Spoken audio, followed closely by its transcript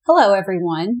Hello,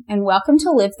 everyone, and welcome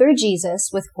to Live Through Jesus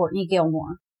with Courtney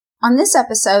Gilmore. On this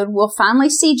episode, we'll finally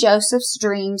see Joseph's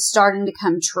dreams starting to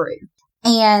come true.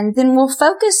 And then we'll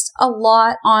focus a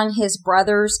lot on his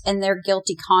brothers and their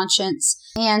guilty conscience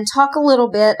and talk a little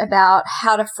bit about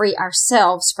how to free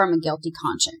ourselves from a guilty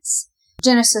conscience.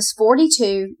 Genesis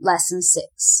 42, Lesson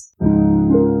 6.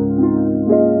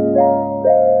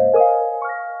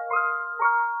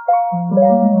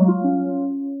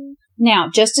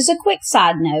 Now, just as a quick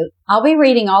side note, I'll be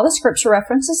reading all the scripture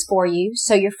references for you,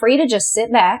 so you're free to just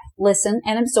sit back, listen,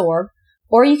 and absorb,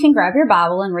 or you can grab your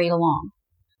Bible and read along.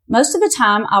 Most of the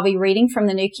time, I'll be reading from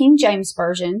the New King James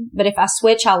Version, but if I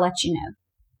switch, I'll let you know.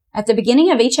 At the beginning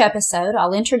of each episode,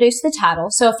 I'll introduce the title,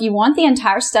 so if you want the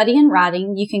entire study in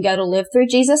writing, you can go to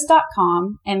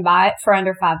livethroughjesus.com and buy it for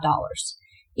under $5.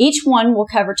 Each one will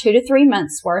cover 2 to 3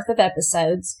 months worth of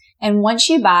episodes, and once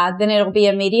you buy, then it'll be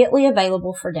immediately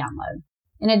available for download.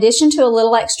 In addition to a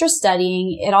little extra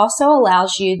studying, it also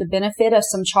allows you the benefit of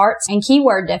some charts and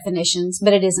keyword definitions,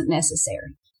 but it isn't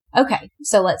necessary. Okay,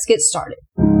 so let's get started.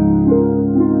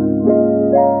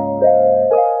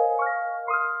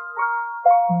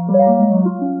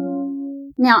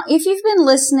 Now, if you've been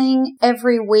listening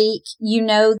every week, you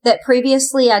know that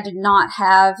previously I did not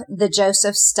have the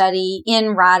Joseph study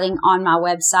in writing on my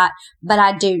website, but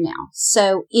I do now.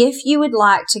 So if you would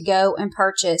like to go and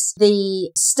purchase the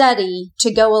study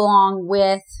to go along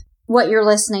with what you're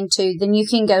listening to, then you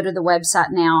can go to the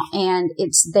website now and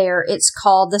it's there. It's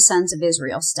called the Sons of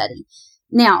Israel Study.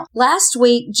 Now, last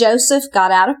week, Joseph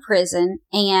got out of prison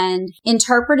and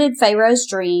interpreted Pharaoh's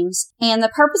dreams. And the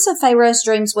purpose of Pharaoh's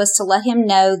dreams was to let him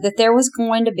know that there was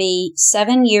going to be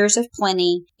 7 years of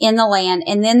plenty in the land,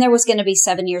 and then there was going to be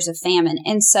 7 years of famine.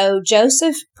 And so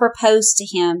Joseph proposed to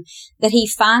him that he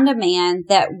find a man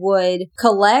that would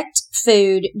collect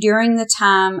food during the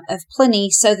time of plenty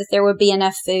so that there would be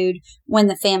enough food when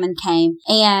the famine came.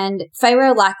 And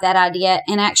Pharaoh liked that idea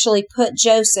and actually put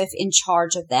Joseph in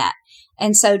charge of that.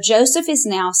 And so Joseph is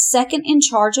now second in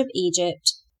charge of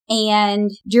Egypt. And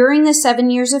during the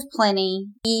 7 years of plenty,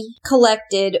 he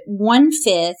collected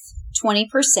 1/5,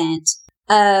 20%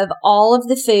 of all of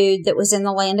the food that was in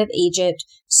the land of Egypt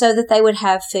so that they would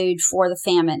have food for the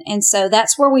famine. And so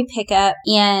that's where we pick up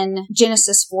in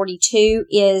Genesis 42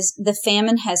 is the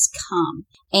famine has come.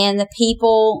 And the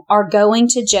people are going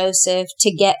to Joseph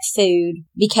to get food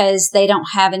because they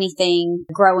don't have anything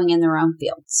growing in their own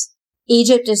fields.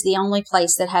 Egypt is the only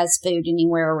place that has food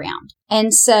anywhere around.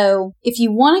 And so if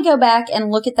you want to go back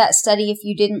and look at that study, if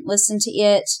you didn't listen to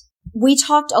it, we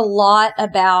talked a lot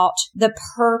about the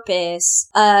purpose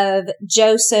of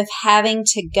Joseph having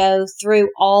to go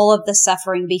through all of the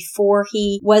suffering before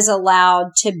he was allowed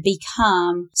to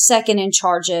become second in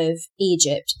charge of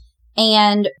Egypt,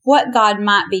 and what God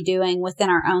might be doing within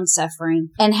our own suffering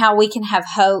and how we can have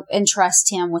hope and trust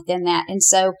Him within that. And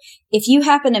so if you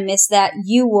happen to miss that,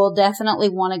 you will definitely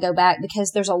want to go back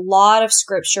because there's a lot of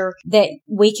scripture that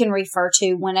we can refer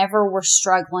to whenever we're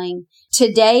struggling.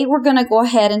 Today, we're going to go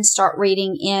ahead and start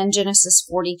reading in Genesis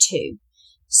 42.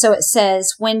 So it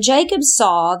says, "When Jacob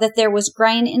saw that there was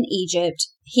grain in Egypt,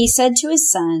 he said to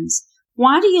his sons,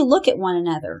 'Why do you look at one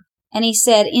another?' And he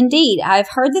said, 'Indeed, I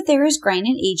have heard that there is grain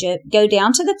in Egypt. Go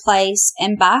down to the place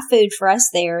and buy food for us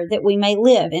there that we may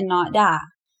live and not die.'"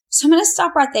 So I'm going to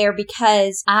stop right there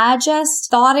because I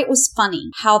just thought it was funny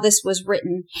how this was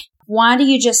written. Why do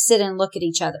you just sit and look at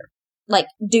each other? Like,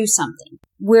 do something.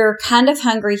 We're kind of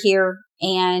hungry here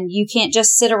and you can't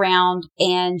just sit around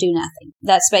and do nothing.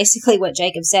 That's basically what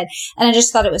Jacob said. And I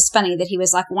just thought it was funny that he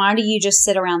was like, why do you just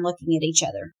sit around looking at each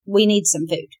other? We need some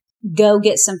food. Go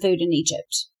get some food in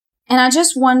Egypt. And I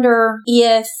just wonder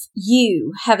if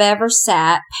you have ever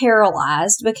sat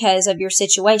paralyzed because of your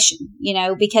situation,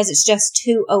 because it's just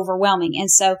too overwhelming.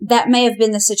 And so that may have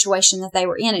been the situation that they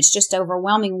were in. It's just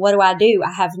overwhelming. What do?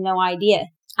 I have no idea.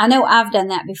 I know I've done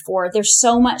that before. There's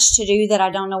so much to do that I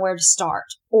don't know where to start.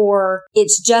 Or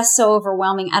it's just so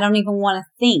overwhelming. I don't even want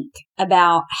to think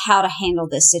about how to handle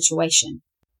this situation.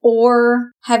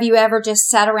 Or have you ever just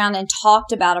sat around and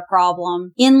talked about a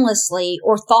problem endlessly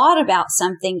or thought about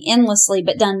something endlessly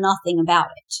but done nothing about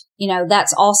it?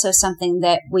 That's also something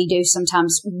that we do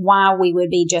sometimes while we would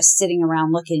be just sitting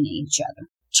around looking at each other.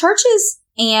 Churches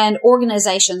and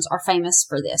organizations are famous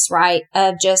for this, right?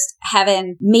 Of just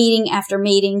having meeting after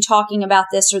meeting, talking about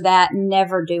this or that, and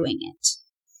never doing it.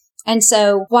 And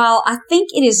so while I think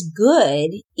it is good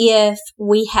if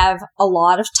we have a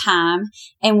lot of time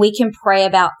and we can pray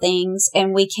about things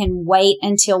and we can wait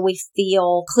until we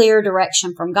feel clear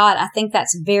direction from God, I think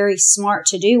that's very smart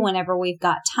to do whenever we've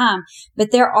got time.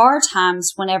 But there are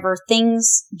times whenever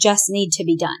things just need to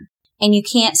be done. And you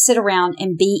can't sit around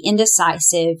and be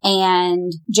indecisive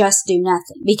and just do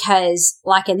nothing, because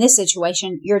like in this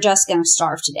situation, you're just going to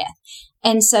starve to death.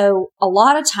 And so a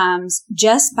lot of times,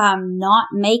 just by not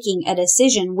making a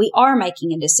decision, we are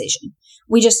making a decision.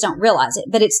 We just don't realize it,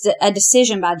 but it's a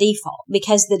decision by default,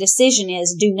 because the decision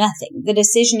is do nothing. The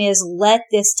decision is let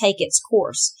this take its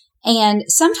course. And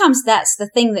sometimes that's the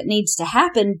thing that needs to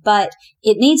happen, but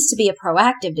it needs to be a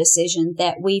proactive decision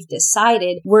that we've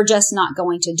decided we're just not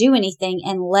going to do anything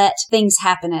and let things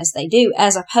happen as they do,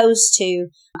 as opposed to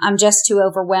I'm just too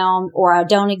overwhelmed, or I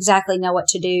don't exactly know what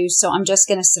to do, so I'm just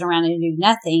going to sit around and do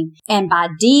nothing, and by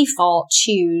default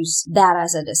choose that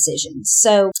as a decision.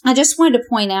 So I just wanted to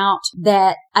point out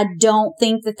that I don't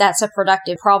think that that's a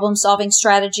productive problem-solving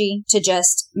strategy to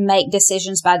just make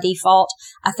decisions by default.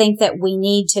 I think that we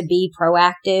need to be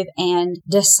proactive and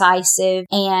decisive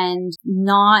and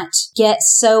not get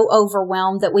so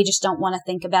overwhelmed that we just don't want to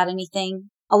think about anything.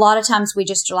 A lot of times we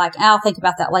just are like, I'll think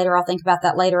about that later. I'll think about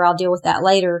that later. I'll deal with that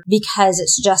later, because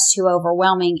it's just too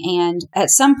overwhelming. And at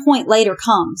some point later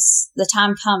the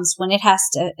time comes when a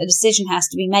decision has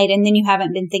to be made. And then you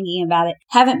haven't been thinking about it,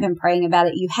 haven't been praying about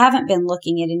it. You haven't been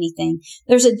looking at anything.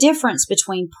 There's a difference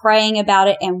between praying about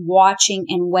it and watching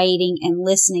and waiting and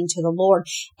listening to the Lord,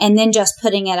 and then just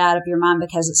putting it out of your mind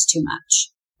because it's too much.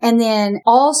 And then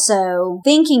also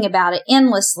thinking about it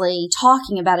endlessly,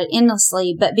 talking about it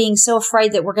endlessly, but being so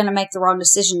afraid that we're going to make the wrong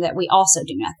decision that we also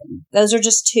do nothing. Those are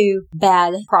just two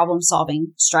bad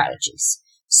problem-solving strategies.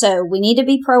 So we need to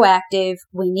be proactive.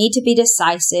 We need to be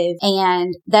decisive.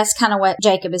 And that's kind of what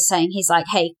Jacob is saying. He's like,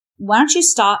 hey, why don't you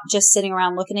stop just sitting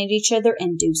around looking at each other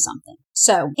and do something?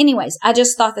 So anyways, I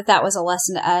just thought that was a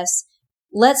lesson to us.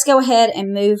 Let's go ahead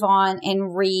and move on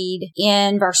and read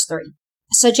in verse 3.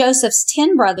 So Joseph's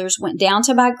 10 brothers went down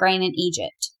to buy grain in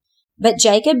Egypt. But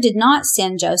Jacob did not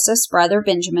send Joseph's brother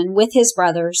Benjamin with his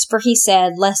brothers, for he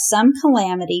said, lest some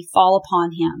calamity fall upon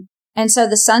him. And so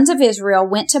the sons of Israel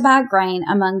went to buy grain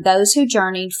among those who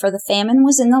journeyed, for the famine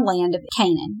was in the land of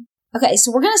Canaan. Okay, so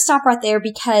we're going to stop right there,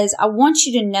 because I want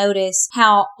you to notice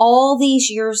how all these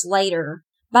years later,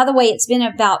 by the way, it's been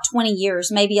about 20 years,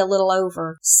 maybe a little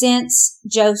over, since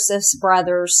Joseph's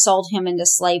brothers sold him into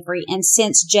slavery, and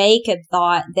since Jacob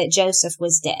thought that Joseph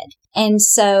was dead. And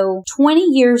so 20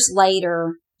 years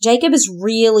later, Jacob is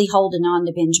really holding on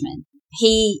to Benjamin.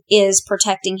 He is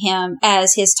protecting him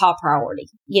as his top priority,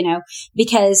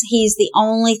 because he's the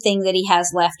only thing that he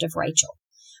has left of Rachel.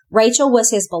 Rachel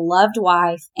was his beloved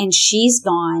wife, and she's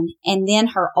gone. And then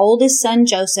her oldest son,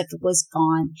 Joseph, was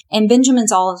gone. And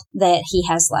Benjamin's all that he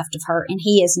has left of her. And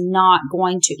he is not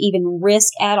going to even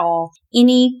risk at all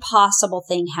any possible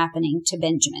thing happening to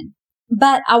Benjamin.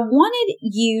 But I wanted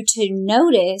you to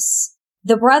notice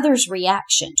the brothers'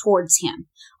 reaction towards him.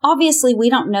 Obviously, we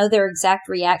don't know their exact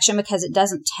reaction because it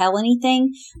doesn't tell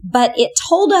anything, but it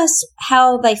told us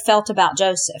how they felt about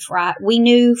Joseph, right? We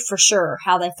knew for sure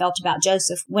how they felt about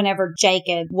Joseph whenever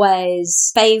Jacob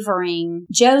was favoring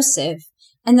Joseph.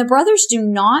 And the brothers do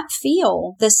not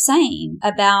feel the same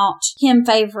about him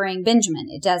favoring Benjamin,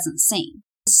 it doesn't seem.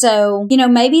 So,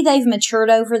 maybe they've matured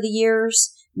over the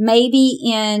years. Maybe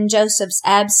in Joseph's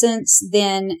absence,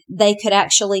 then they could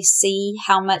actually see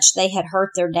how much they had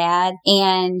hurt their dad,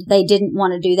 and they didn't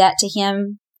want to do that to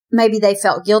him. Maybe they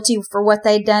felt guilty for what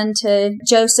they'd done to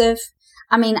Joseph.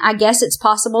 I mean, I guess it's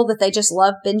possible that they just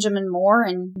loved Benjamin more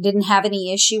and didn't have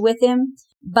any issue with him.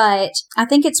 But I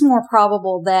think it's more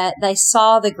probable that they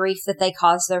saw the grief that they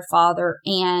caused their father,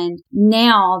 and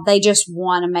now they just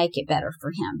want to make it better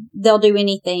for him. They'll do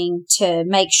anything to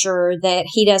make sure that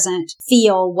he doesn't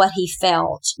feel what he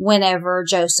felt whenever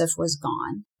Joseph was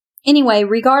gone. Anyway,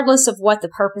 regardless of what the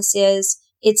purpose is,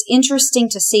 it's interesting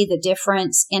to see the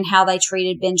difference in how they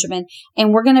treated Benjamin,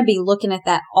 and we're going to be looking at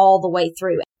that all the way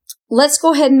through. Let's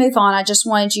go ahead and move on. I just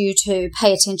wanted you to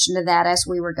pay attention to that as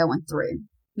we were going through.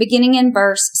 Beginning in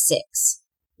verse 6.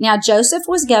 Now Joseph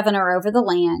was governor over the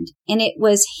land, and it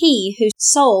was he who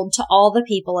sold to all the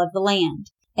people of the land.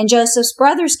 And Joseph's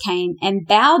brothers came and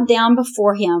bowed down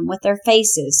before him with their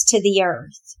faces to the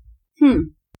earth.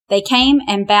 They came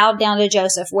and bowed down to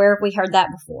Joseph. Where have we heard that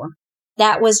before?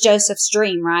 That was Joseph's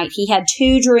dream, right? He had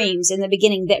 2 dreams in the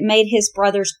beginning that made his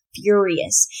brothers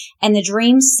furious. And the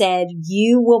dreams said,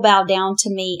 you will bow down to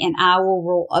me and I will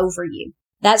rule over you.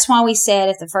 That's why we said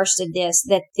at the first of this,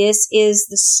 that this is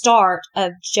the start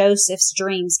of Joseph's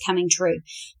dreams coming true,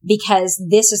 because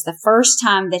this is the first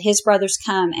time that his brothers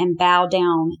come and bow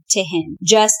down to him,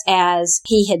 just as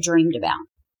he had dreamed about.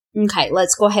 Okay,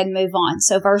 let's go ahead and move on.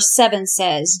 So verse 7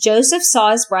 says, Joseph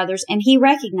saw his brothers and he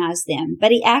recognized them,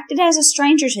 but he acted as a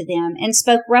stranger to them and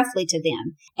spoke roughly to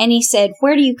them. And he said,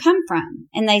 Where do you come from?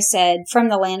 And they said, From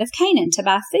the land of Canaan to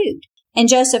buy food. And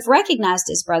Joseph recognized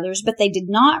his brothers, but they did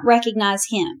not recognize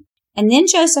him. And then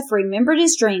Joseph remembered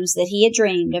his dreams that he had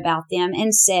dreamed about them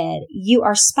and said, You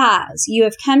are spies. You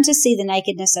have come to see the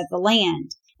nakedness of the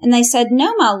land. And they said,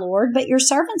 No, my lord, but your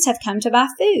servants have come to buy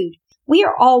food. We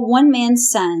are all one man's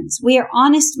sons. We are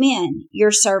honest men,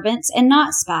 your servants, and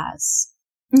not spies.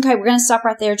 Okay, we're going to stop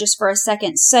right there just for a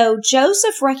second. So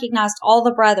Joseph recognized all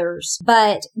the brothers,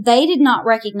 but they did not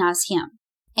recognize him.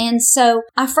 And so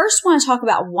I first want to talk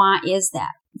about why is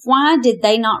that? Why did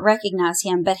they not recognize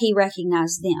him, but he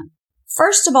recognized them?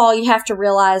 First of all, you have to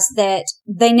realize that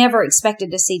they never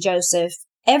expected to see Joseph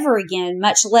ever again,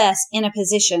 much less in a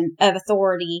position of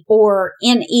authority or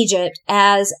in Egypt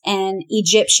as an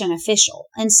Egyptian official.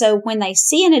 And so when they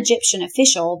see an Egyptian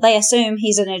official, they assume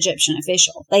he's an Egyptian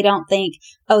official. They don't think,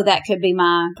 oh, that could be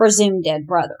my presumed dead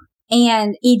brother.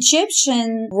 And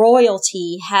Egyptian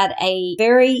royalty had a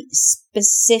very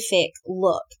specific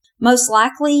look. Most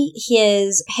likely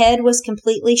his head was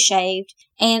completely shaved,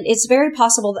 and it's very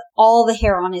possible that all the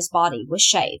hair on his body was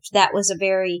shaved. That was a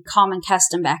very common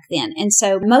custom back then. And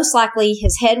so most likely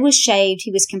his head was shaved,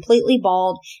 he was completely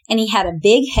bald, and he had a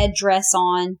big headdress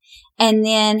on. And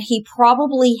then he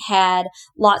probably had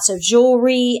lots of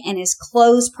jewelry, and his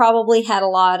clothes probably had a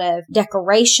lot of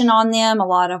decoration on them, a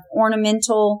lot of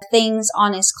ornamental things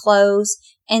on his clothes.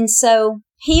 And so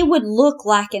he would look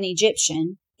like an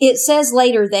Egyptian. It says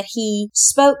later that he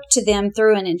spoke to them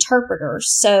through an interpreter,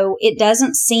 so it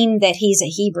doesn't seem that he's a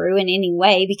Hebrew in any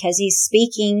way because he's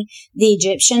speaking the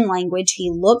Egyptian language. He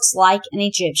looks like an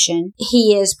Egyptian.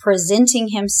 He is presenting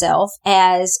himself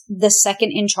as the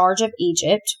second in charge of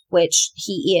Egypt, which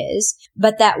he is,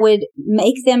 but that would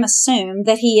make them assume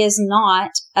that he is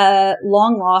not a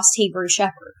long-lost Hebrew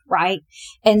shepherd, right?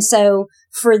 And so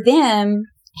for them,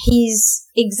 he's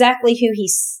exactly who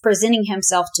he's presenting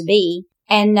himself to be,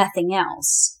 and nothing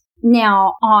else.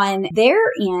 Now, on their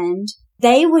end,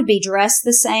 they would be dressed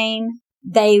the same.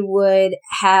 They would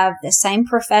have the same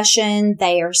profession.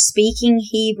 They are speaking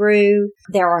Hebrew.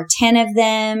 There are 10 of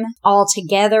them all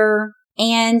together.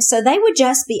 And so they would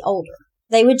just be older.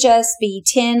 They would just be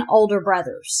 10 older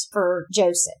brothers for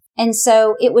Joseph. And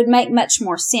so it would make much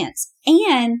more sense.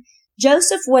 And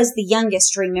Joseph was the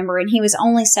youngest, remember, and he was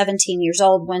only 17 years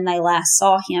old when they last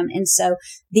saw him. And so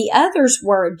the others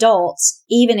were adults,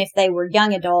 even if they were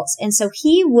young adults. And so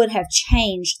he would have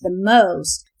changed the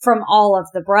most from all of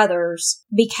the brothers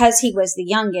because he was the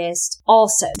youngest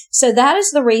also. So that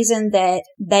is the reason that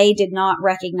they did not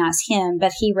recognize him,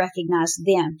 but he recognized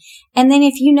them. And then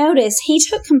if you notice, he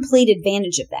took complete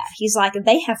advantage of that. He's like,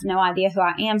 they have no idea who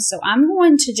I am, so I'm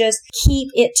going to just keep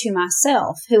it to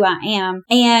myself, who I am,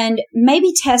 and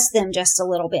maybe test them just a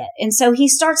little bit. And so he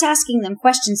starts asking them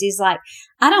questions. He's like,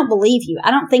 I don't believe you. I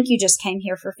don't think you just came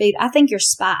here for food. I think you're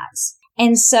spies.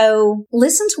 And so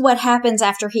listen to what happens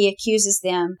after he accuses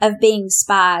them of being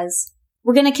spies.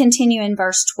 We're going to continue in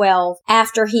verse 12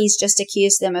 after he's just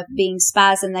accused them of being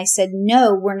spies. And they said,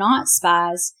 no, we're not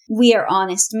spies. We are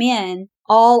honest men,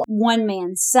 all one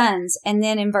man's sons. And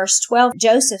then in verse 12,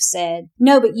 Joseph said,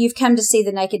 no, but you've come to see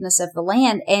the nakedness of the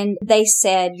land. And they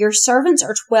said, your servants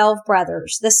are 12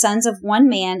 brothers, the sons of one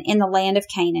man in the land of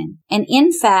Canaan. And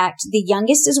in fact, the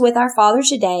youngest is with our father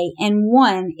today, and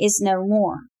one is no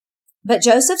more. But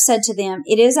Joseph said to them,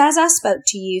 it is as I spoke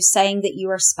to you, saying that you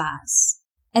are spies.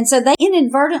 And so they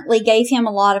inadvertently gave him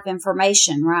a lot of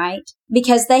information, right?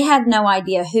 Because they had no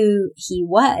idea who he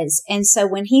was. And so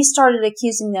when he started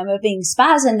accusing them of being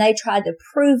spies and they tried to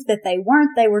prove that they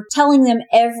weren't, they were telling them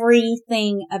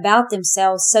everything about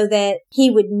themselves so that he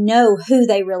would know who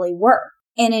they really were.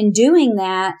 And in doing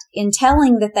that, in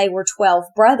telling that they were 12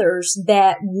 brothers,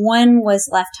 that one was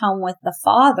left home with the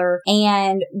father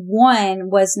and one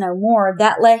was no more,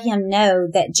 that let him know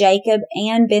that Jacob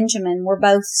and Benjamin were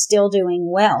both still doing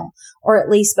well, or at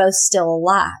least both still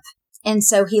alive. And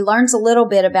so he learns a little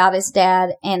bit about his dad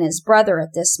and his brother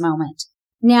at this moment.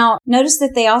 Now, notice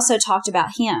that they also talked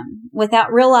about him.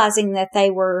 Without realizing that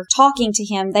they were talking to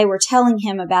him, they were telling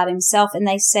him about himself, and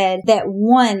they said that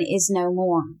one is no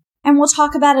more. And we'll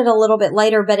talk about it a little bit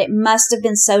later, but it must have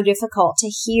been so difficult to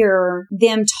hear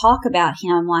them talk about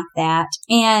him like that.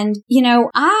 And,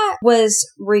 I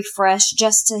was refreshed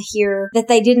just to hear that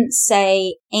they didn't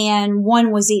say, and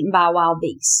one was eaten by a wild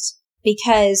beast.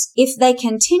 Because if they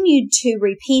continued to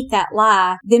repeat that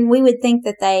lie, then we would think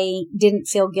that they didn't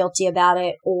feel guilty about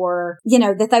it, or,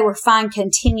 that they were fine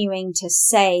continuing to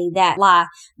say that lie.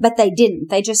 But they didn't.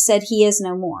 They just said, he is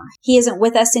no more. He isn't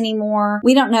with us anymore.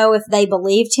 We don't know if they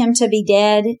believed him to be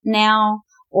dead now,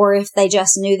 or if they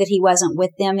just knew that he wasn't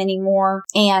with them anymore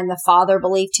and the father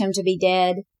believed him to be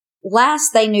dead. Last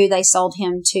they knew, they sold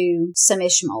him to some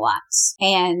Ishmaelites.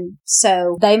 And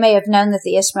so they may have known that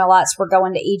the Ishmaelites were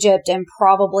going to Egypt and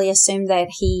probably assumed that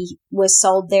he was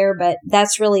sold there, but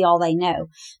that's really all they know.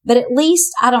 But at least,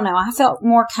 I don't know, I felt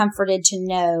more comforted to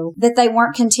know that they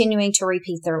weren't continuing to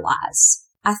repeat their lies.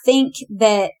 I think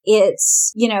that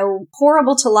it's,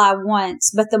 horrible to lie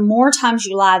once, but the more times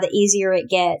you lie, the easier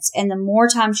it gets. And the more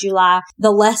times you lie,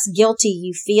 the less guilty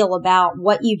you feel about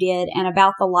what you did and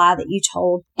about the lie that you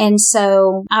told. And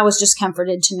so I was just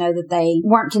comforted to know that they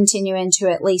weren't continuing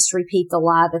to at least repeat the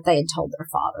lie that they had told their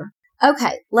father.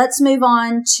 Okay, let's move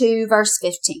on to verse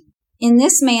 15. In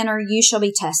this manner you shall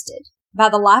be tested. By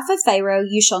the life of Pharaoh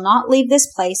you shall not leave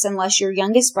this place unless your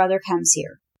youngest brother comes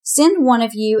here. Send one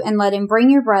of you and let him bring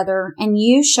your brother, and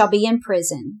you shall be in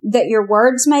prison, that your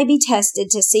words may be tested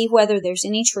to see whether there's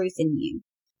any truth in you.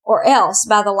 Or else,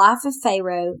 by the life of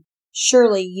Pharaoh,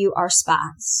 surely you are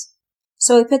spies.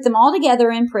 So he put them all together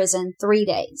in prison 3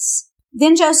 days.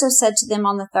 Then Joseph said to them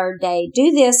on the 3rd day,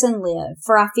 Do this and live,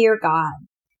 for I fear God.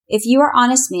 If you are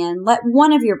honest men, let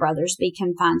one of your brothers be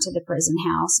confined to the prison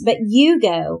house, but you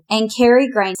go and carry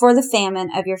grain for the famine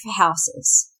of your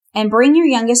houses. And bring your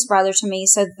youngest brother to me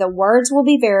so that the words will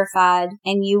be verified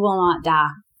and you will not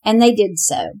die. And they did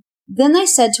so. Then they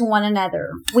said to one another,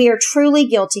 We are truly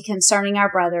guilty concerning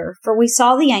our brother, for we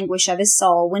saw the anguish of his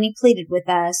soul when he pleaded with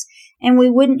us, and we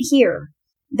wouldn't hear.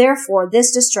 Therefore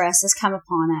this distress has come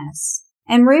upon us.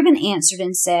 And Reuben answered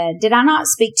and said, Did I not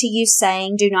speak to you,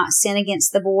 saying, Do not sin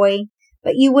against the boy?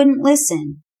 But you wouldn't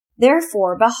listen.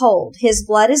 Therefore, behold, his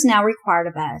blood is now required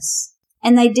of us.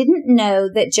 And they didn't know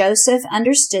that Joseph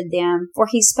understood them, for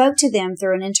he spoke to them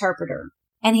through an interpreter.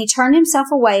 And he turned himself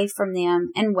away from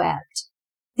them and wept.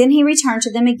 Then he returned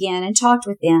to them again and talked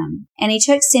with them. And he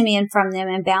took Simeon from them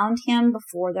and bound him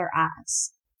before their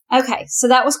eyes. Okay, so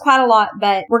that was quite a lot,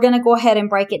 but we're going to go ahead and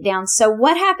break it down. So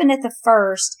what happened at the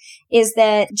first is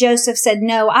that Joseph said,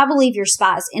 No, I believe you're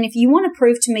spies. And if you want to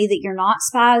prove to me that you're not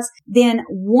spies, then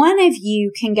one of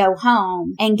you can go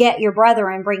home and get your brother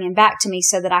and bring him back to me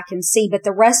so that I can see, but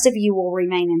the rest of you will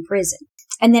remain in prison.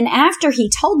 And then after he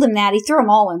told them that, he threw them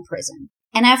all in prison.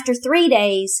 And after 3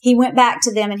 days, he went back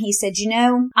to them and he said,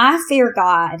 I fear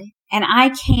God and I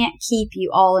can't keep you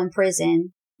all in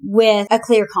prison with a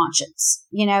clear conscience.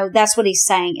 That's what he's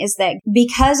saying, is that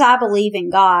because I believe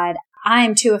in God, I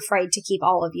am too afraid to keep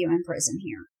all of you in prison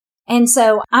here. And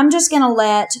so I'm just going to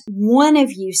let one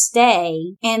of you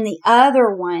stay and the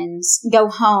other ones go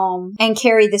home and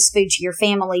carry this food to your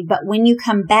family. But when you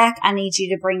come back, I need you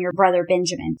to bring your brother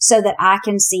Benjamin so that I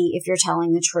can see if you're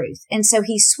telling the truth. And so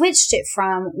he switched it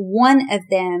from one of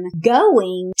them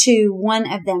going to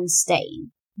one of them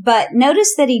staying. But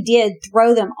notice that he did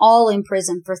throw them all in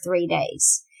prison for 3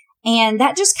 days. And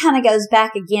that just kind of goes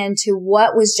back again to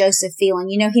what was Joseph feeling.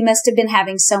 He must have been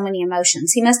having so many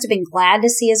emotions. He must have been glad to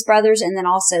see his brothers and then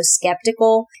also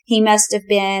skeptical. He must have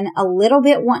been a little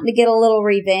bit wanting to get a little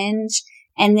revenge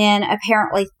and then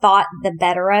apparently thought the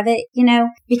better of it,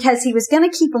 because he was going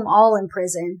to keep them all in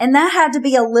prison. And that had to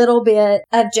be a little bit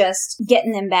of just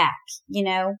getting them back,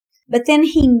 But then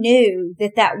he knew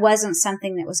that that wasn't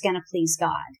something that was going to please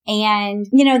God. And,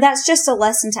 that's just a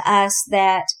lesson to us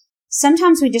that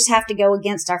sometimes we just have to go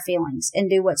against our feelings and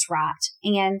do what's right.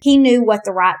 And he knew what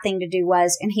the right thing to do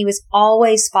was, and he was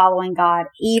always following God,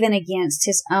 even against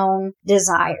his own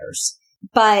desires.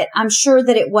 But I'm sure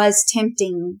that it was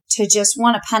tempting to just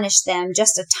want to punish them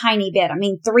just a tiny bit.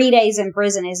 3 days in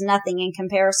prison is nothing in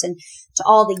comparison to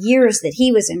all the years that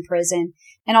he was in prison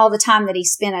and all the time that he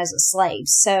spent as a slave.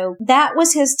 So that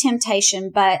was his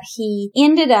temptation, but he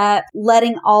ended up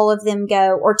letting all of them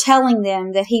go, or telling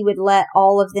them that he would let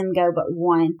all of them go but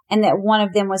one, and that one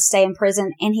of them would stay in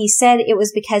prison. And he said it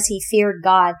was because he feared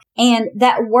God. And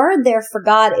that word there for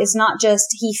God is not just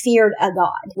he feared a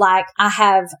God, like I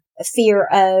have fear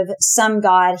of some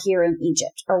God here in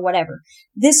Egypt or whatever.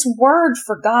 This word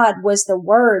for God was the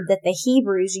word that the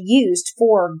Hebrews used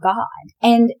for God.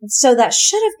 And so that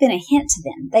should have been a hint to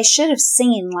them. They should have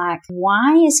seen,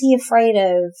 why is he afraid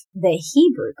of the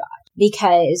Hebrew God?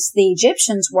 Because the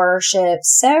Egyptians worship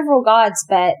several gods,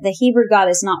 but the Hebrew God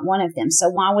is not one of them. So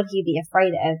why would he be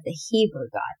afraid of the Hebrew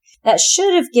God? That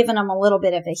should have given them a little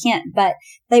bit of a hint, but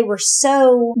they were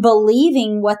so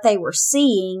believing what they were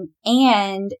seeing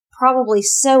and probably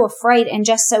so afraid and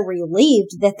just so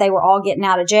relieved that they were all getting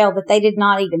out of jail that they did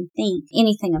not even think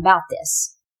anything about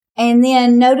this. And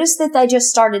then notice that they just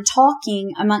started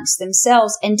talking amongst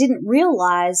themselves and didn't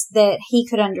realize that he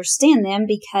could understand them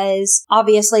because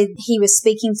obviously he was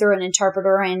speaking through an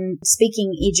interpreter and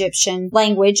speaking Egyptian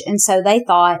language. And so they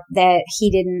thought that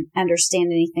he didn't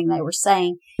understand anything they were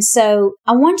saying. So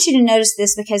I want you to notice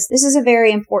this because this is a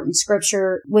very important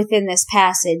scripture within this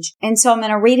passage. And so I'm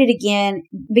going to read it again,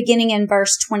 beginning in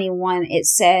verse 21. It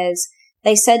says,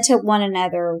 "They said to one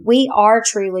another, 'We are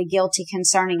truly guilty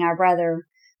concerning our brother.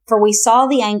 For we saw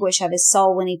the anguish of his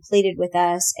soul when he pleaded with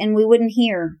us, and we wouldn't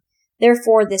hear.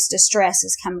 Therefore, this distress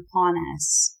has come upon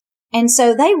us.'" And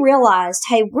so they realized,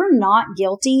 hey, we're not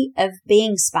guilty of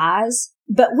being spies,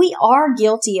 but we are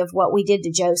guilty of what we did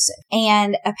to Joseph.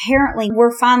 And apparently,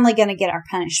 we're finally going to get our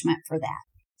punishment for that.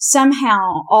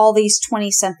 Somehow, all these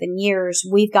 20-something years,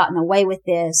 we've gotten away with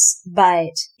this,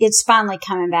 but it's finally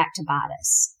coming back to bite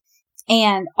us.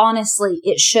 And honestly,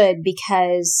 it should,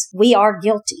 because we are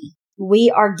guilty.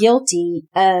 We are guilty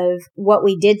of what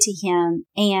we did to him,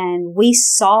 and we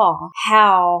saw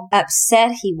how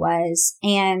upset he was,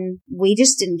 and we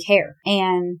just didn't care.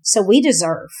 And so we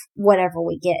deserve whatever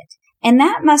we get. And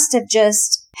that must have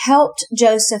just helped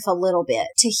Joseph a little bit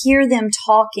to hear them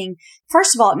talking.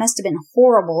 First of all, it must have been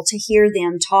horrible to hear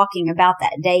them talking about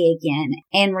that day again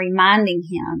and reminding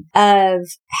him of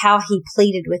how he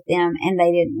pleaded with them and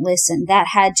they didn't listen. That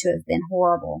had to have been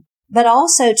horrible. But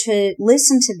also to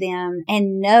listen to them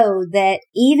and know that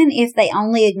even if they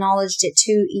only acknowledged it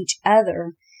to each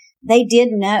other, they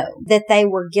did know that they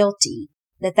were guilty,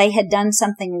 that they had done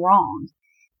something wrong.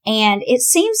 And it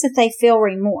seems that they feel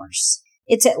remorse.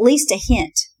 It's at least a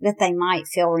hint that they might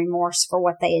feel remorse for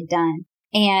what they had done.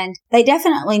 And they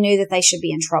definitely knew that they should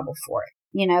be in trouble for it.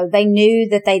 You know, they knew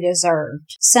that they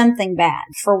deserved something bad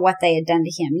for what they had done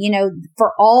to him. You know,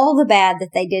 for all the bad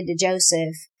that they did to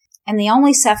Joseph. And the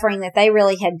only suffering that they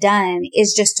really had done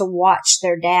is just to watch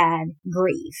their dad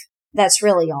grieve. That's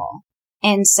really all.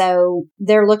 And so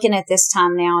they're looking at this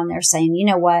time now and they're saying, you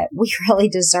know what? We really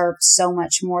deserved so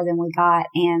much more than we got.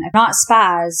 And not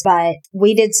spies, but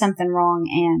we did something wrong.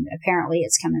 And apparently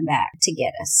it's coming back to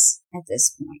get us at this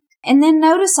point. And then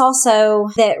notice also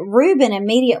that Reuben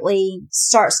immediately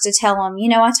starts to tell him, you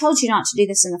know, I told you not to do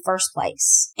this in the first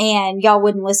place. And y'all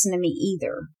wouldn't listen to me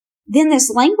either. Then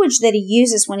this language that he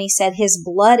uses when he said his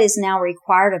blood is now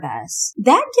required of us,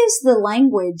 that gives the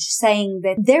language saying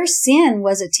that their sin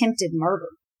was attempted murder.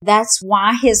 That's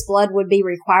why his blood would be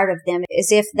required of them, as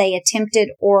if they attempted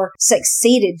or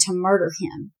succeeded to murder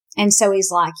him. And so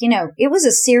he's like, you know, it was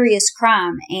a serious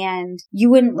crime and you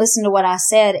wouldn't listen to what I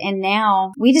said. And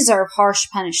now we deserve harsh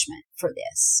punishment for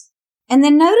this. And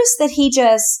then notice that he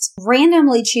just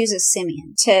randomly chooses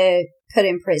Simeon to put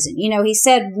in prison. You know, he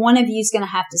said one of you is going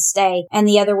to have to stay and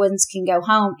the other ones can go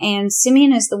home. And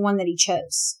Simeon is the one that he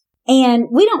chose. And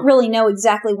we don't really know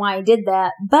exactly why he did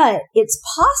that, but it's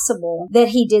possible that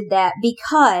he did that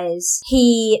because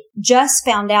he just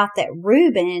found out that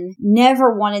Reuben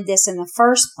never wanted this in the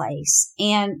first place.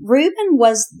 And Reuben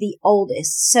was the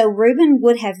oldest. So Reuben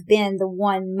would have been the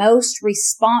one most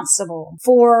responsible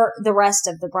for the rest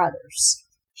of the brothers.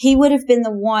 He would have been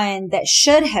the one that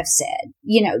should have said,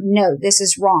 you know, no, this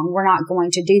is wrong. We're not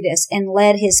going to do this, and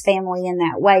led his family in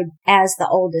that way as the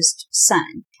oldest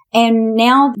son. And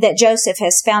now that Joseph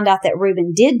has found out that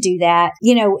Reuben did do that,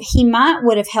 you know, he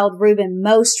would have held Reuben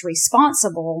most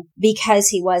responsible because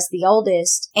he was the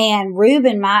oldest. And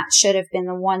Reuben should have been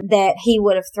the one that he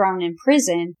would have thrown in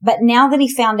prison. But now that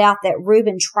he found out that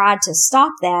Reuben tried to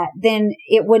stop that, then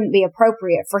it wouldn't be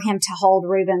appropriate for him to hold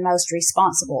Reuben most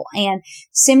responsible. And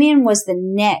Simeon was the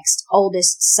next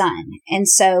oldest son. And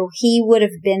so he would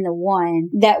have been the one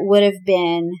that would have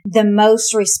been the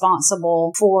most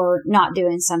responsible for not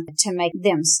doing something to make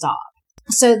them stop.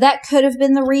 So that could have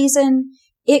been the reason.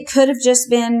 It could have just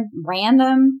been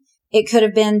random. It could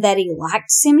have been that he liked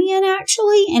Simeon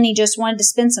actually, and he just wanted to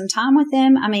spend some time with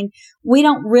him. I mean, we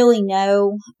don't really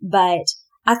know, but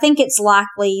I think it's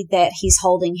likely that he's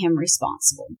holding him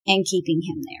responsible and keeping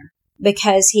him there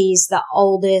because he's the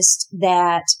oldest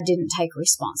that didn't take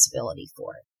responsibility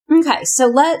for it. Okay, so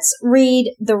let's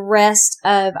read the rest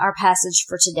of our passage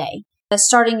for today,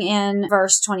 starting in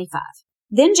verse 25.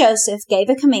 Then Joseph gave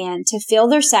a command to fill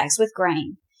their sacks with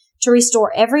grain, to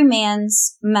restore every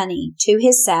man's money to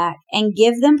his sack, and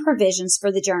give them provisions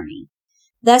for the journey.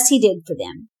 Thus he did for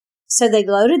them. So they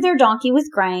loaded their donkey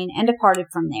with grain and departed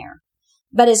from there.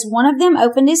 But as one of them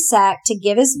opened his sack to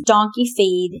give his donkey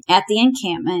feed at the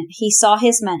encampment, he saw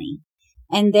his money,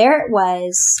 and there it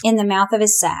was in the mouth of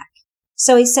his sack.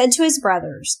 So he said to his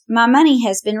brothers, "My money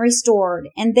has been restored,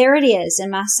 and there it is in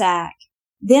my sack."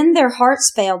 Then their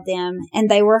hearts failed them, and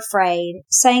they were afraid,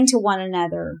 saying to one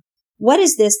another, "What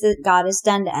is this that God has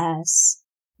done to us?"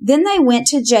 Then they went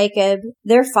to Jacob,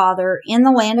 their father, in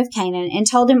the land of Canaan, and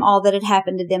told him all that had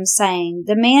happened to them, saying,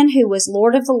 "The man who was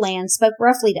Lord of the land spoke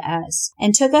roughly to us,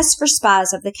 and took us for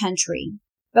spies of the country.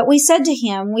 But we said to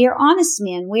him, 'We are honest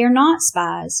men, we are not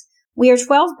spies. We are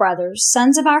 12 brothers,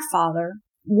 sons of our father.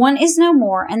 One is no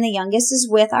more, and the youngest is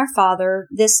with our father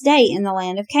this day in the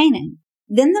land of Canaan.'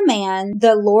 Then the man,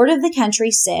 the Lord of the country,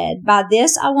 said, 'By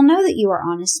this I will know that you are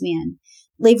honest men.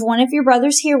 Leave one of your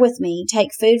brothers here with me,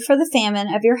 take food for the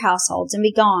famine of your households, and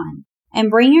be gone. And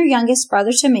bring your youngest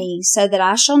brother to me, so that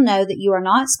I shall know that you are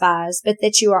not spies, but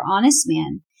that you are honest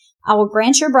men. I will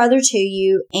grant your brother to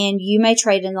you, and you may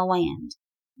trade in the land.'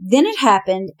 Then it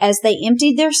happened, as they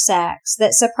emptied their sacks,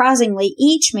 that surprisingly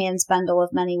each man's bundle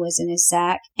of money was in his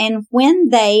sack. And when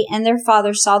they and their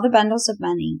father saw the bundles of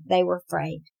money, they were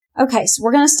afraid." Okay, so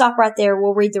we're going to stop right there.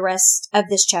 We'll read the rest of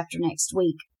this chapter next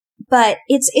week. But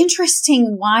it's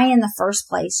interesting why in the first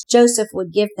place Joseph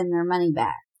would give them their money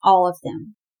back, all of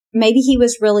them. Maybe he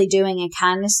was really doing a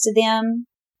kindness to them,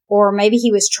 or maybe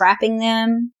he was trapping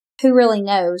them. Who really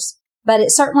knows? But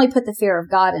it certainly put the fear of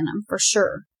God in them, for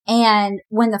sure. And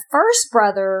when the first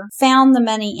brother found the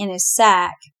money in his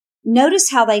sack,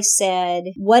 notice how they said,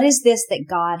 "What is this that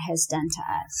God has done to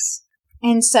us?"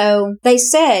 And so they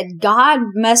said, God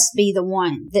must be the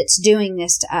one that's doing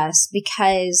this to us,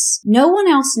 because no one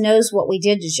else knows what we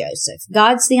did to Joseph.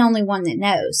 God's the only one that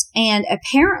knows. And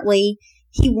apparently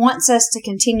he wants us to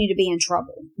continue to be in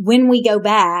trouble. When we go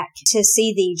back to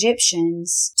see the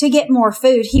Egyptians to get more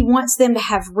food, he wants them to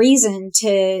have reason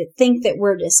to think that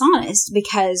we're dishonest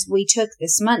because we took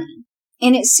this money.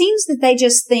 And it seems that they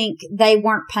just think they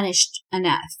weren't punished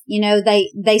enough.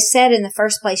 They said in the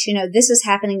first place, this is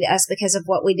happening to us because of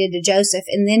what we did to Joseph.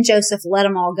 And then Joseph let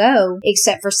them all go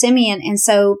except for Simeon. And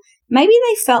so maybe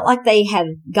they felt like they had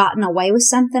gotten away with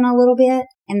something a little bit.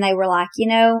 And they were like,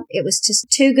 it was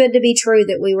just too good to be true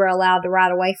that we were allowed to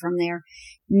ride away from there.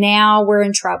 Now we're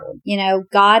in trouble.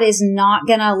 God is not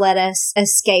going to let us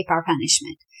escape our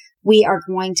punishment. We are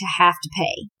going to have to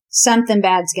pay. Something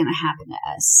bad's going to happen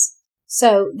to us.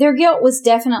 So their guilt was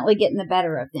definitely getting the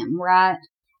better of them, right?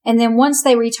 And then once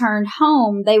they returned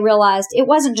home, they realized it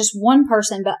wasn't just one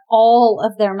person, but all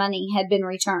of their money had been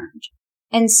returned.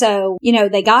 And so,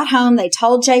 they got home, they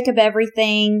told Jacob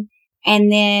everything, and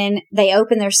then they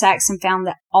opened their sacks and found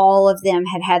that all of them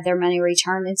had had their money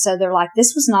returned. And so they're like,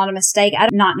 this was not a mistake. I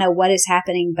do not know what is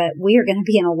happening, but we are going to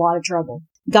be in a lot of trouble.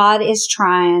 God is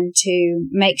trying to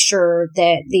make sure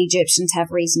that the Egyptians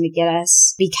have reason to get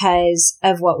us because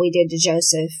of what we did to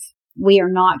Joseph. We are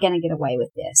not going to get away with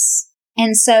this.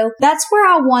 And so that's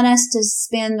where I want us to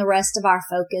spend the rest of our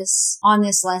focus on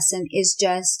this lesson, is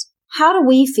just how do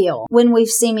we feel when we've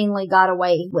seemingly got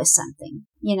away with something?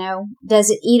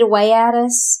 Does it eat away at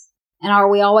us? And are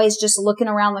we always just looking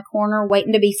around the corner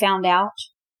waiting to be found out?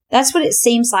 That's what it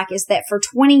seems like, is that for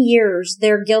 20 years,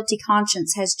 their guilty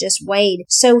conscience has just weighed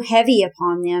so heavy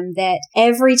upon them that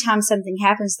every time something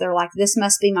happens, they're like, this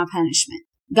must be my punishment.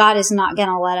 God is not going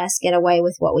to let us get away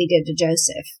with what we did to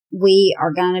Joseph. We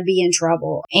are going to be in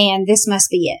trouble, and this must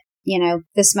be it.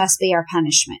 This must be our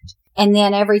punishment. And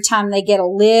then every time they get a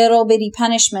little bitty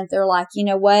punishment, they're like, you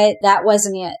know what? That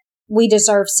wasn't it. We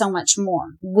deserve so much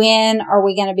more. When are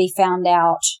we going to be found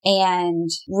out and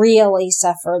really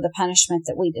suffer the punishment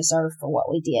that we deserve for what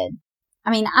we did?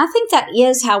 I think that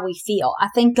is how we feel. I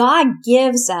think God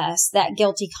gives us that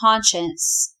guilty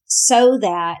conscience so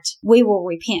that we will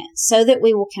repent, so that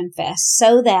we will confess,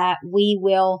 so that we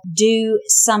will do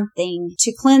something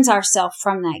to cleanse ourselves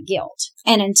from that guilt.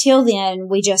 And until then,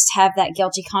 we just have that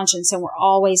guilty conscience and we're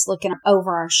always looking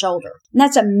over our shoulder. And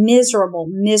that's a miserable,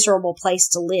 miserable place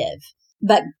to live.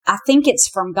 But I think it's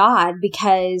from God,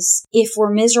 because if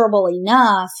we're miserable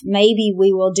enough, maybe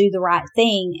we will do the right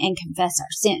thing and confess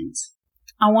our sins.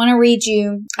 I want to read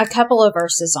you a couple of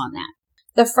verses on that.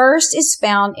 The first is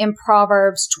found in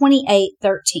Proverbs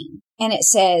 28:13, and it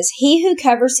says, "He who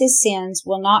covers his sins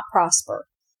will not prosper,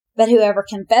 but whoever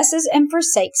confesses and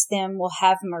forsakes them will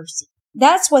have mercy."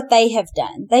 That's what they have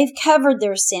done. They've covered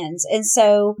their sins. And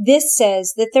so this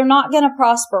says that they're not going to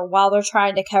prosper while they're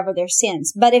trying to cover their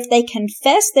sins. But if they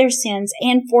confess their sins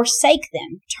and forsake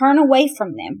them, turn away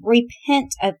from them,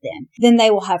 repent of them, then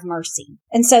they will have mercy.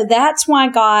 And so that's why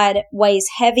God weighs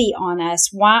heavy on us,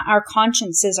 why our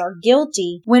consciences are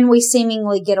guilty when we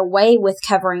seemingly get away with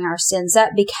covering our sins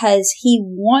up, because He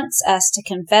wants us to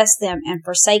confess them and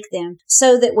forsake them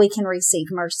so that we can receive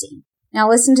mercy. Now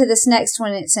listen to this next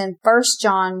one. It's in 1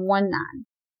 John 1:9.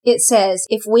 It says,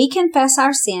 if we confess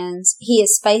our sins, He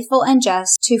is faithful and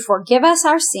just to forgive us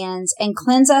our sins and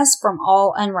cleanse us from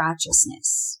all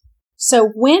unrighteousness.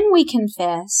 So when we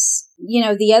confess,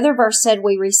 the other verse said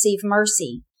we receive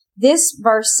mercy. This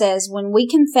verse says when we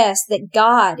confess that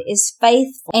God is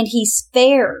faithful and He's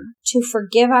fair to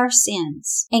forgive our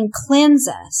sins and cleanse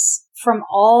us from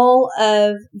all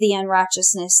of the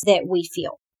unrighteousness that we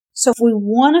feel. So if we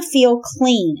want to feel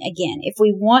clean again, if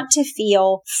we want to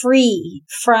feel free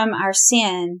from our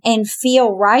sin and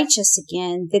feel righteous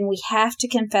again, then we have to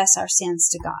confess our sins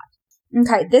to God.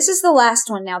 Okay, this is the last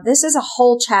one now. This is a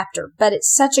whole chapter, but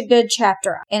it's such a good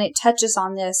chapter, and it touches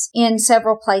on this in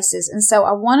several places. And so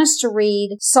I want us to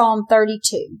read Psalm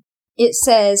 32. It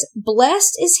says,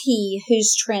 blessed is he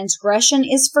whose transgression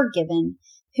is forgiven,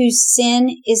 whose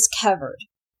sin is covered.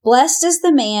 Blessed is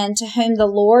the man to whom the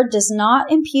Lord does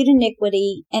not impute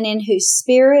iniquity, and in whose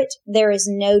spirit there is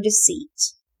no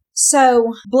deceit.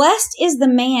 So, blessed is the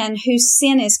man whose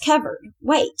sin is covered.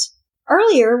 Wait,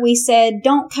 earlier we said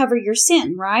don't cover your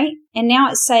sin, right? And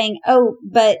now it's saying, oh,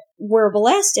 but we're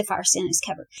blessed if our sin is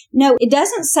covered. No, it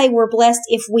doesn't say we're blessed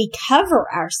if we cover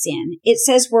our sin. It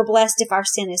says we're blessed if our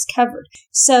sin is covered.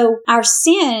 So, our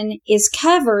sin is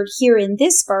covered here in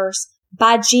this verse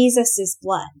by Jesus'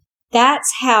 blood.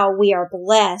 That's how we are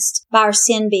blessed by our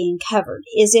sin being covered,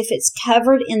 is if it's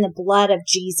covered in the blood of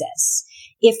Jesus.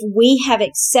 If we have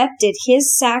accepted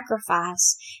His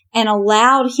sacrifice and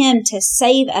allowed Him to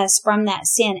save us from that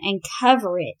sin and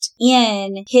cover it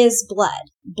in His blood.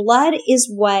 Blood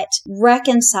is what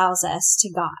reconciles us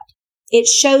to God. It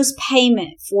shows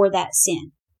payment for that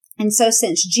sin. And so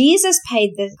since Jesus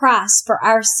paid the price for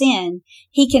our sin,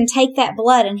 He can take that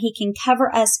blood and He can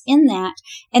cover us in that.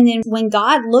 And then when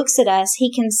God looks at us,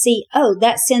 He can see, oh,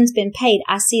 that sin's been paid.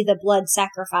 I see the blood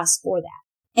sacrifice for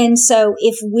that. And so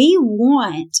if we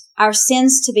want our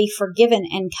sins to be forgiven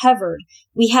and covered,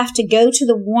 we have to go to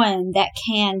the one that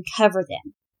can cover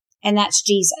them. And that's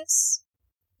Jesus.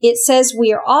 It says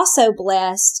we are also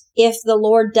blessed if the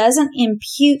Lord doesn't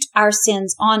impute our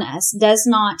sins on us, does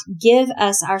not give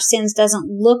us our sins, doesn't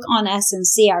look on us and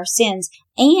see our sins,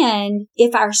 and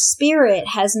if our spirit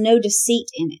has no deceit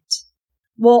in it.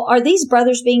 Well, are these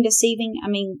brothers being deceiving? I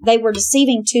mean, they were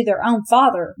deceiving to their own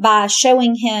father by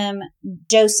showing him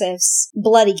Joseph's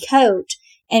bloody coat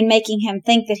and making him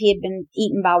think that he had been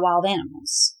eaten by wild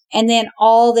animals. And then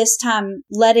all this time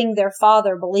letting their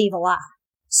father believe a lie.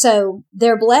 So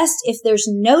they're blessed if there's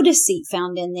no deceit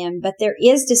found in them, but there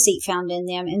is deceit found in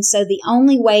them. And so the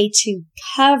only way to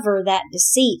cover that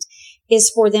deceit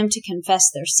is for them to confess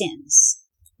their sins.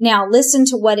 Now listen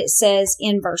to what it says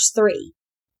in verse 3.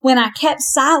 When I kept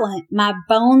silent, my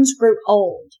bones grew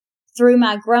old through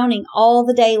my groaning all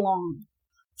the day long.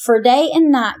 For day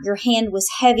and night your hand was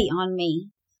heavy on me.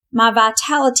 My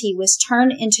vitality was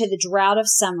turned into the drought of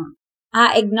summer.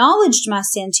 I acknowledged my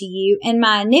sin to you, and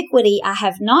my iniquity I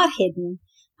have not hidden.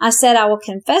 I said, I will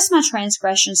confess my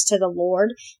transgressions to the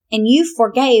Lord, and you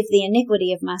forgave the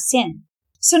iniquity of my sin.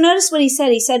 So notice what he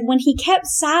said. He said, when he kept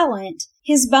silent,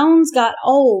 his bones got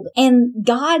old, and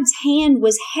God's hand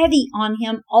was heavy on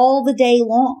him all the day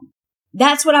long.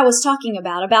 That's what I was talking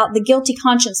about the guilty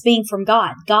conscience being from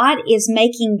God. God is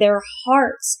making their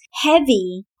hearts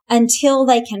heavy until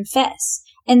they confess.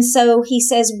 And so he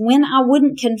says, when I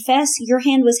wouldn't confess, your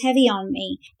hand was heavy on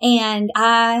me and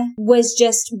I was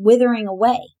just withering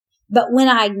away. But when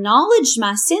I acknowledged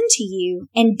my sin to you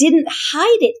and didn't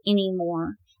hide it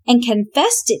anymore and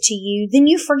confessed it to you, then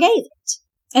you forgave it.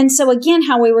 And so again,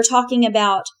 how we were talking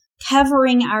about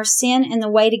covering our sin and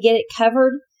the way to get it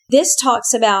covered, this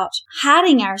talks about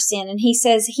hiding our sin. And he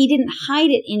says he didn't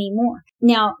hide it anymore.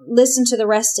 Now listen to the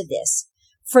rest of this.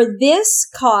 For this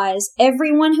cause,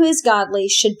 everyone who is godly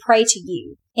should pray to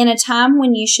you in a time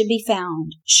when you should be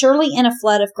found. Surely in a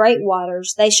flood of great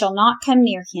waters, they shall not come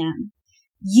near him.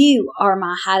 You are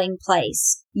my hiding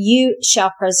place. You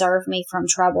shall preserve me from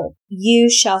trouble. You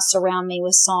shall surround me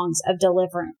with songs of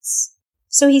deliverance.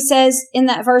 So he says in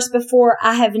that verse before,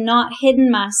 I have not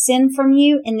hidden my sin from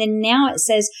you. And then now it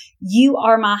says, you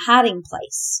are my hiding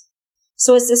place.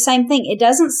 So it's the same thing. It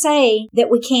doesn't say that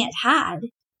we can't hide.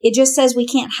 It just says we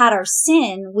can't hide our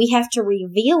sin. We have to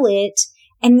reveal it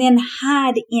and then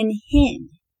hide in Him.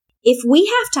 If we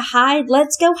have to hide,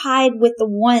 let's go hide with the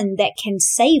one that can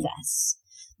save us,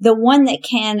 the one that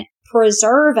can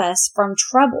preserve us from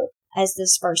trouble, as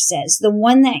this verse says, the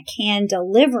one that can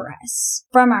deliver us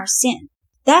from our sin.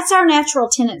 That's our natural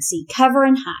tendency, cover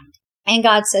and hide. And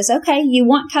God says, okay, you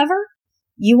want cover?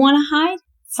 You want to hide?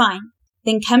 Fine.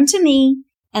 Then come to me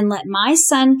and let my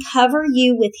Son cover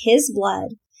you with His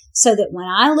blood, so that when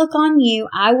I look on you,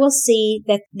 I will see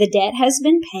that the debt has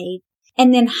been paid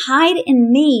and then hide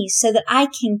in me so that I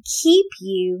can keep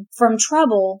you from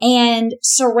trouble and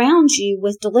surround you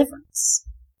with deliverance.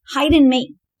 Hide in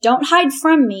me. Don't hide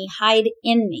from me. Hide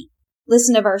in me.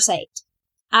 Listen to verse 8.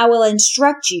 I will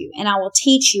instruct you and I will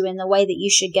teach you in the way that you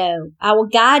should go. I will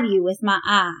guide you with my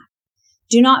eye.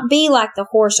 Do not be like the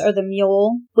horse or the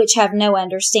mule, which have no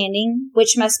understanding,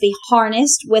 which must be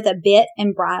harnessed with a bit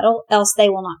and bridle, else they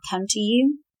will not come to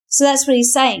you. So that's what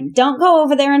he's saying. Don't go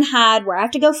over there and hide where I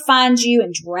have to go find you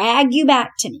and drag you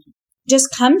back to me.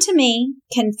 Just come to me,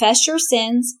 confess your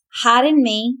sins, hide in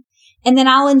me, and then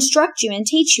I'll instruct you and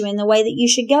teach you in the way that you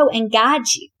should go and guide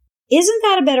you. Isn't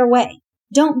that a better way?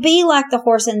 Don't be like the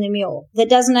horse and the mule that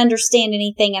doesn't understand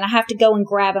anything and I have to go and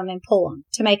grab them and pull them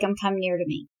to make them come near to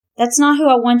me. That's not who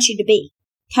I want you to be.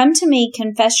 Come to me,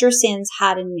 confess your sins,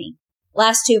 hide in me.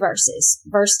 Last two verses.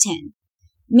 Verse 10.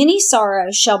 Many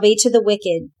sorrows shall be to the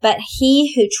wicked, but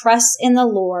he who trusts in the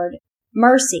Lord,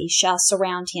 mercy shall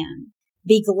surround him.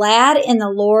 Be glad in the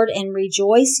Lord and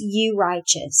rejoice, you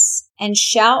righteous, and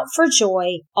shout for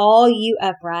joy, all you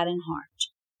upright in heart.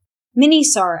 Many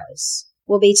sorrows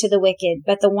will be to the wicked,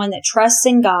 but the one that trusts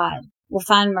in God will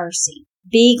find mercy.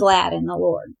 Be glad in the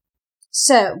Lord.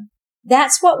 So,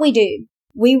 that's what we do.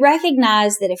 We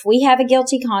recognize that if we have a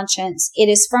guilty conscience, it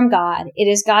is from God. It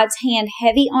is God's hand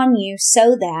heavy on you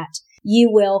so that you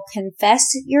will confess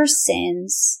your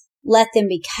sins, let them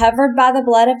be covered by the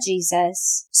blood of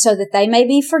Jesus so that they may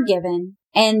be forgiven,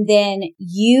 and then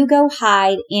you go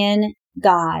hide in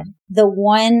God, the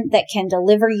one that can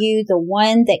deliver you, the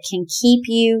one that can keep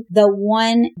you, the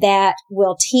one that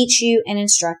will teach you and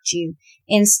instruct you,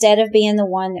 instead of being the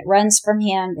one that runs from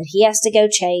him, that he has to go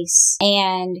chase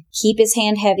and keep his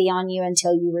hand heavy on you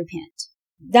until you repent.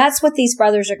 That's what these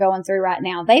brothers are going through right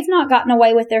now. They've not gotten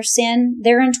away with their sin.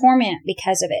 They're in torment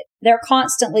because of it. They're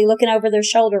constantly looking over their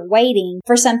shoulder, waiting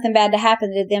for something bad to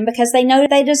happen to them because they know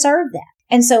they deserve that.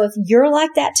 And so if you're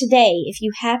like that today, if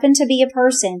you happen to be a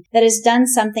person that has done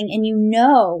something and you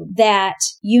know that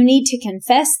you need to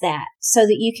confess that so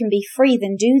that you can be free,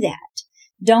 then do that.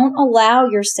 Don't allow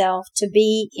yourself to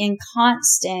be in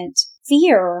constant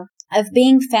fear of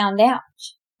being found out.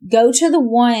 Go to the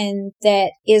one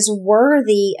that is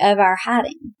worthy of our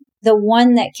hiding, the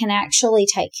one that can actually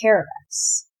take care of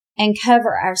us and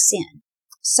cover our sin.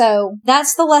 So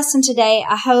that's the lesson today.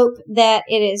 I hope that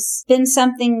it has been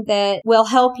something that will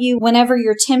help you whenever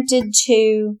you're tempted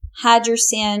to hide your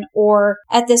sin or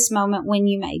at this moment when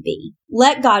you may be.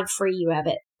 Let God free you of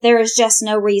it. There is just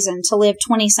no reason to live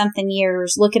 20-something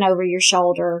years looking over your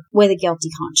shoulder with a guilty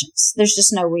conscience. There's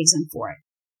just no reason for it.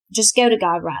 Just go to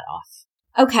God right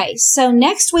off. Okay, so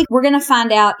next week we're going to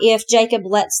find out if Jacob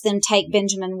lets them take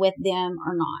Benjamin with them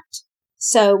or not.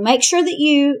 So make sure that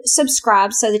you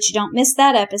subscribe so that you don't miss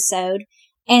that episode.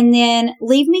 And then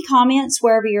leave me comments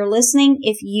wherever you're listening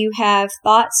if you have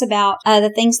thoughts about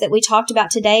the things that we talked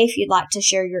about today, if you'd like to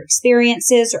share your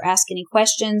experiences or ask any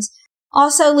questions.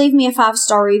 Also, leave me a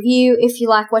 5-star review if you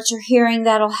like what you're hearing.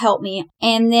 That'll help me.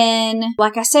 And then,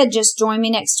 like I said, just join me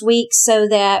next week so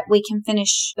that we can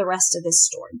finish the rest of this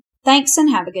story. Thanks and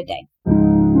have a good day.